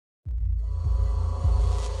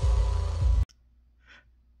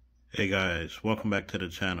Hey guys, welcome back to the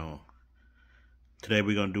channel. Today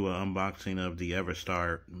we're going to do an unboxing of the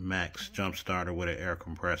Everstart Maxx Jumpstarter with an air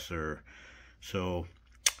compressor. So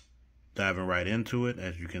diving right into it,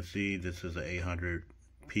 as you can see, this is an 800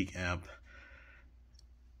 peak amp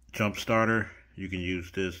Jumpstarter. You can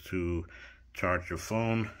use this to charge your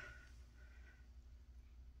phone,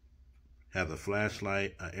 have a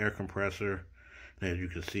flashlight, an air compressor. As you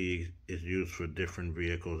can see, it's used for different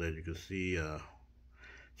vehicles. As you can see,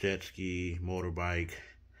 jet ski, motorbike,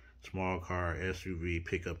 small car, SUV,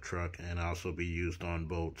 pickup truck, and also be used on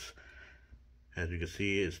boats. As you can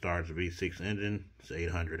see, it starts a V6 engine. It's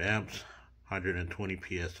 800 amps,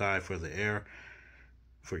 120 psi for the air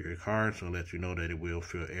for your car, so it lets you know that it will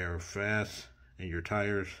fill air fast in your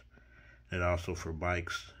tires. And also for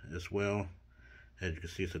bikes as well. As you can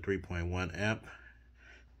see, it's a 3.1 amp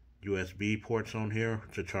USB ports on here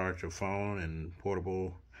to charge your phone and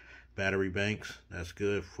portable battery banks. That's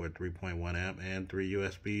good for 3.1 amp and 3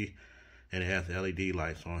 USB, and it has LED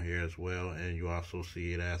lights on here as well. And you also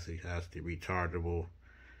see it has the rechargeable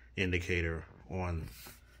indicator on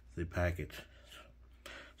the package.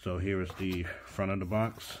 So here is the front of the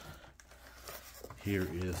box. Here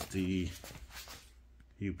is the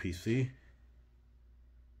UPC.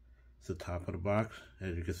 It's the top of the box.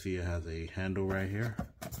 As you can see, it has a handle right here,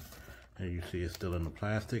 and you see it's still in the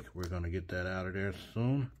plastic. We're going to get that out of there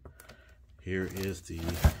soon. Here is the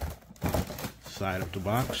side of the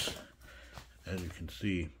box. As you can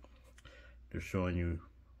see, they're showing you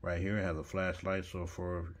right here, it has a flashlight, so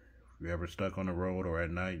for if you're ever stuck on the road or at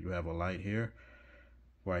night, you have a light here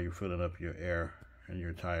while you're filling up your air in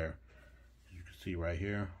your tire. As you can see right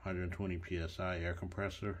here, 120 psi air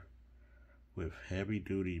compressor with heavy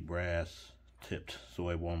duty brass tipped so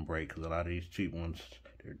it won't break, because a lot of these cheap ones,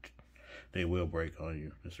 they will break on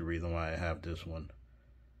you. That's the reason why I have this one.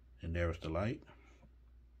 And there's the light,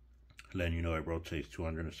 letting you know it rotates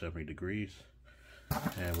 270 degrees.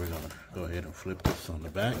 And we're gonna go ahead and flip this on the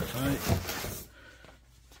back side.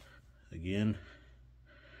 Again,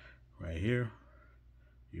 right here,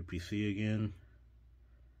 UPC again,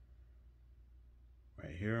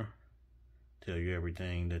 right here, tell you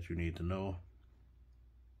everything that you need to know.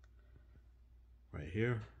 Right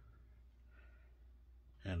here.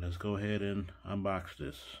 And let's go ahead and unbox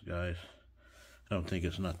this, guys. I don't think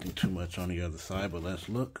it's nothing too much on the other side, but let's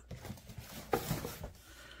look.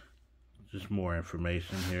 Just more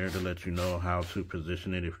information here to let you know how to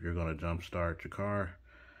position it if you're going to jump start your car.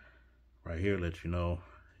 Right here lets you know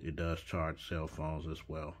it does charge cell phones as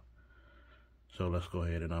well. So let's go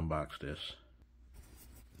ahead and unbox this.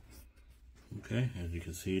 Okay, as you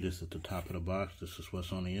can see, this is the top of the box. This is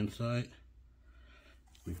what's on the inside.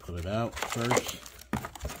 We pull it out first.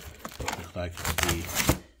 Looks like it's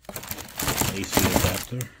the AC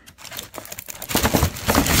adapter.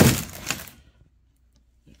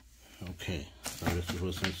 Okay, so this is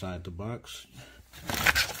what's inside the box.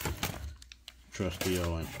 Trusty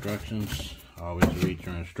old instructions. Always read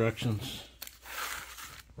your instructions.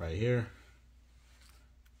 Right here.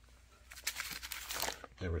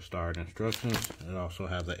 Everstart instructions. It also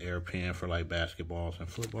has an air pen for like basketballs and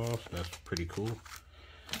footballs. That's pretty cool.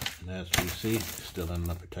 And as we see, it's still in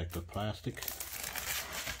the protective plastic.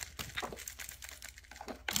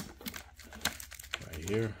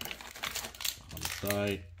 Here on the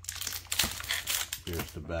side,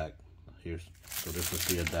 here's the back. So this is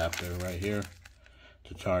the adapter right here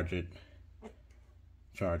to charge it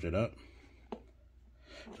up.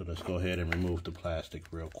 So let's go ahead and remove the plastic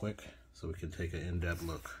real quick so we can take an in-depth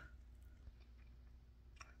look.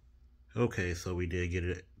 Okay, so we did get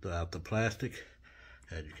it out the plastic.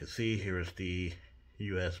 As you can see, here is the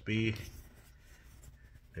USB.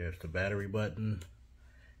 There's the battery button.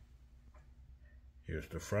 Here's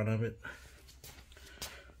the front of it.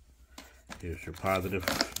 Here's your positive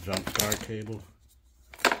jump start cable.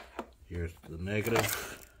 Here's the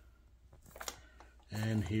negative.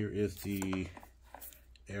 And here is the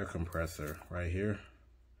air compressor right here.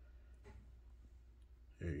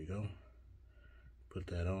 There you go. Put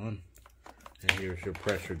that on. And here's your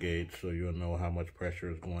pressure gauge, so you'll know how much pressure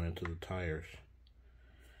is going into the tires.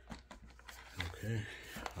 Okay,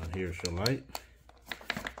 and here's your light.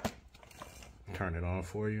 Turn it on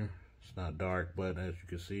for you. It's not dark, but as you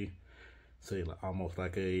can see, it's almost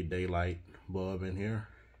like a daylight bulb in here.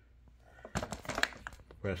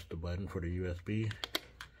 Press the button for the USB.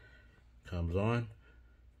 Comes on,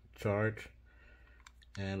 charge,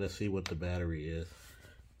 and let's see what the battery is.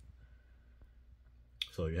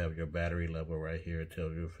 So you have your battery level right here. It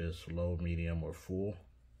tells you if it's low, medium, or full.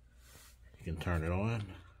 You can turn it on.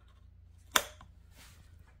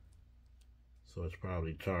 So it's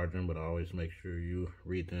probably charging, but always make sure you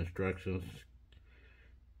read the instructions.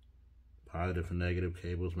 Positive and negative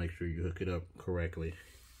cables, make sure you hook it up correctly.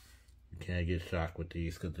 You can't get shocked with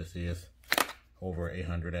these because this is over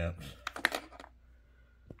 800 amps.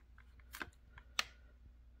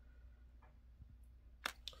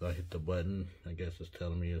 So I hit the button, I guess it's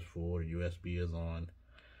telling me it's full, USB is on,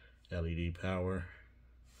 LED power.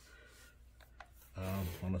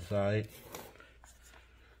 On the side,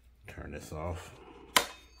 turn this off.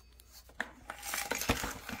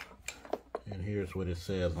 And here's what it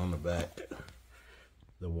says on the back,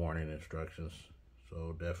 the warning instructions.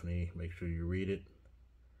 So definitely make sure you read it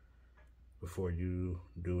before you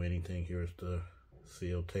do anything. Here's the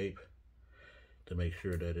seal tape to make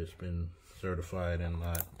sure that it's been certified and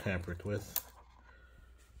not tampered with.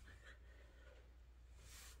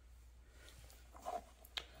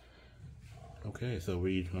 Okay, so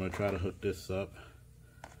we're gonna try to hook this up.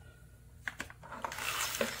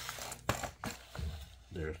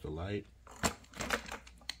 There's the light.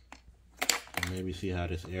 And maybe see how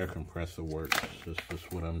this air compressor works. This is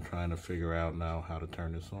what I'm trying to figure out now, how to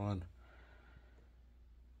turn this on.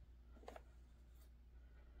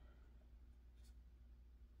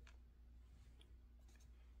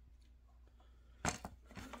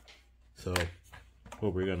 So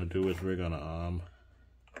what we're gonna do is we're gonna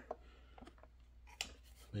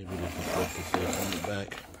maybe this is what this says on the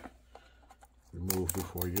back. Remove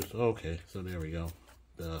before use. Okay, so there we go.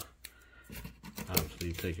 Obviously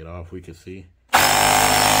you take it off, we can see.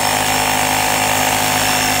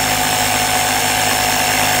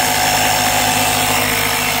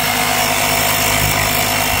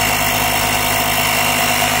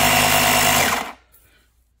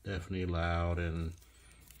 Definitely loud and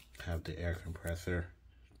have the air compressor.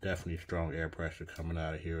 Definitely strong air pressure coming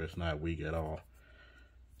out of here. It's not weak at all.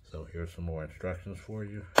 So here's some more instructions for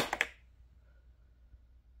you.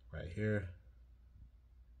 Right here.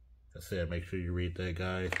 Like I said, make sure you read that,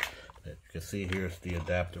 guys. As you can see, here's the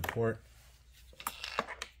adapter port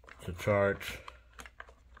to charge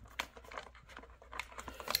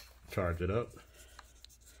it up.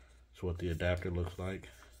 That's what the adapter looks like.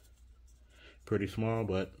 Pretty small,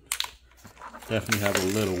 but definitely have a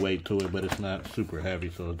little weight to it, but it's not super heavy,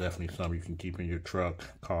 so it's definitely something you can keep in your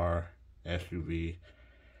truck, car, SUV,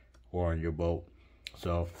 or in your boat.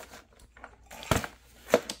 So,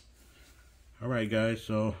 alright guys,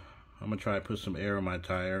 so I'm gonna try to put some air in my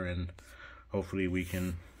tire, and hopefully we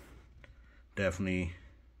can definitely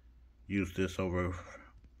use this over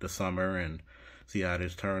the summer and see how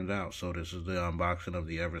this turns out. So this is the unboxing of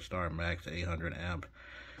the Everstart Maxx 800 amp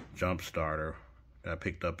Jumpstarter that I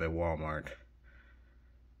picked up at Walmart.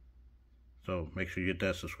 So make sure you hit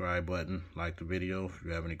that subscribe button, like the video. If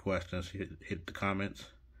you have any questions, hit the comments,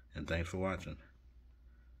 and thanks for watching.